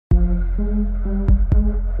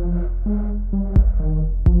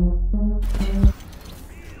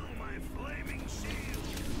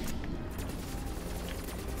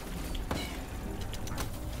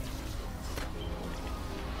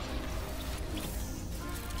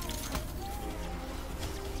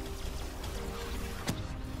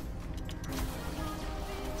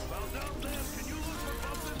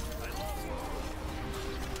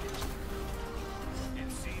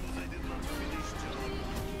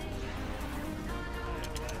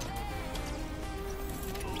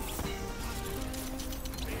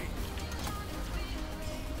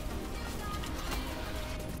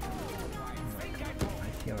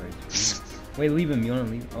Wait, leave him. You wanna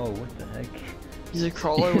leave? Oh, what the heck? He's a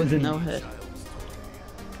crawler with no head.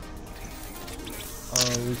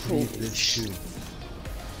 Oh, we can use this too.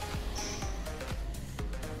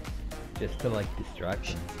 Just to like distract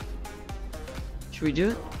him. Should we do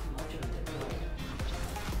it?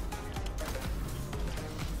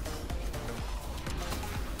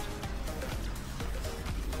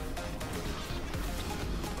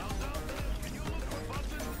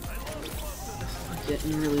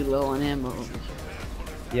 Getting really low on ammo over here.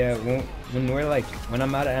 Yeah, when we're like, when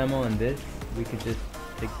I'm out of ammo on this, we could just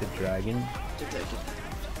take the dragon.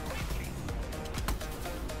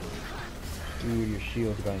 Dude, your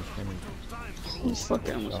shield's got infinity. Holy fuck,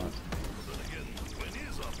 I almost went.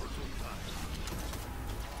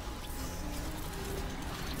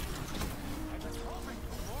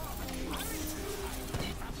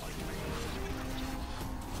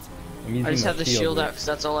 I just have the shield out because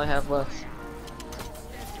that's all I have left.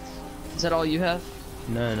 Is that all you have?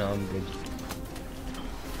 No, no, I'm good.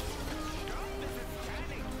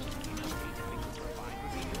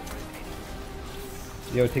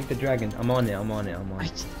 Yo, take the dragon. I'm on it, I'm on it, I'm on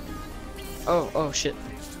it. Oh shit.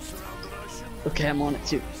 Okay, I'm on it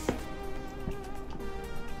too.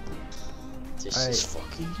 This is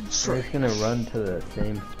fucking We're just gonna run to the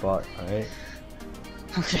same spot, alright?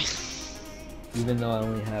 Okay. Even though I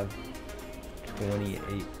only have 28.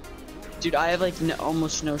 Dude, I have like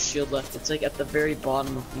almost no shield left. It's like at the very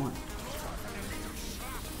bottom of one.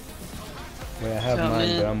 Wait, I have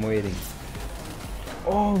mine, but I'm waiting.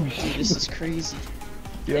 Oh shit! This is crazy.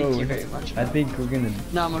 Yo, thank you very much. I think we're gonna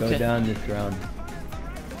go down this round.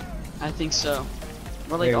 I think so.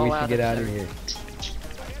 We're like all we should get out of here.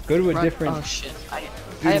 Go to a different. Oh shit! I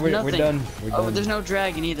we're have nothing. We're done. We're oh, done. There's no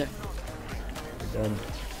dragon either. We're done.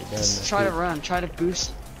 Just try to run. Try to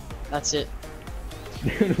boost. That's it.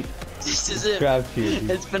 This is it.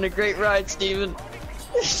 It's been a great ride, Steven.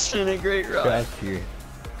 It's been a great ride. Craft here.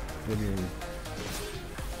 Literally.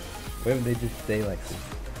 What if they just stay like this?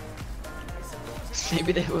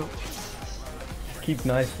 Maybe they will. Just keep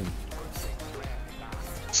knifing.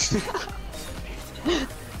 This is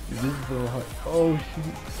so hard. Oh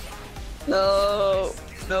shoot. No.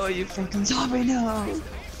 No, you fucking zombie, no.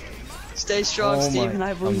 Stay strong, Steven.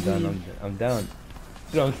 I believe you. I'm down.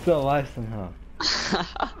 Dude, I'm still alive somehow.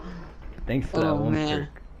 Thanks to that one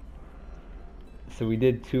perk. So we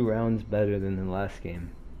did 2 rounds better than the last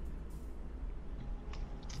game.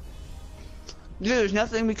 Dude, there's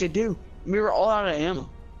nothing we could do. We were all out of ammo.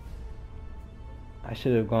 I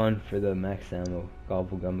should have gone for the max ammo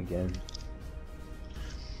gobble gum again.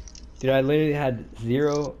 Dude, I literally had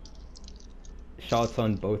 0 shots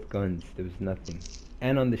on both guns. There was nothing.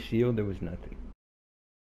 And on the shield, there was nothing.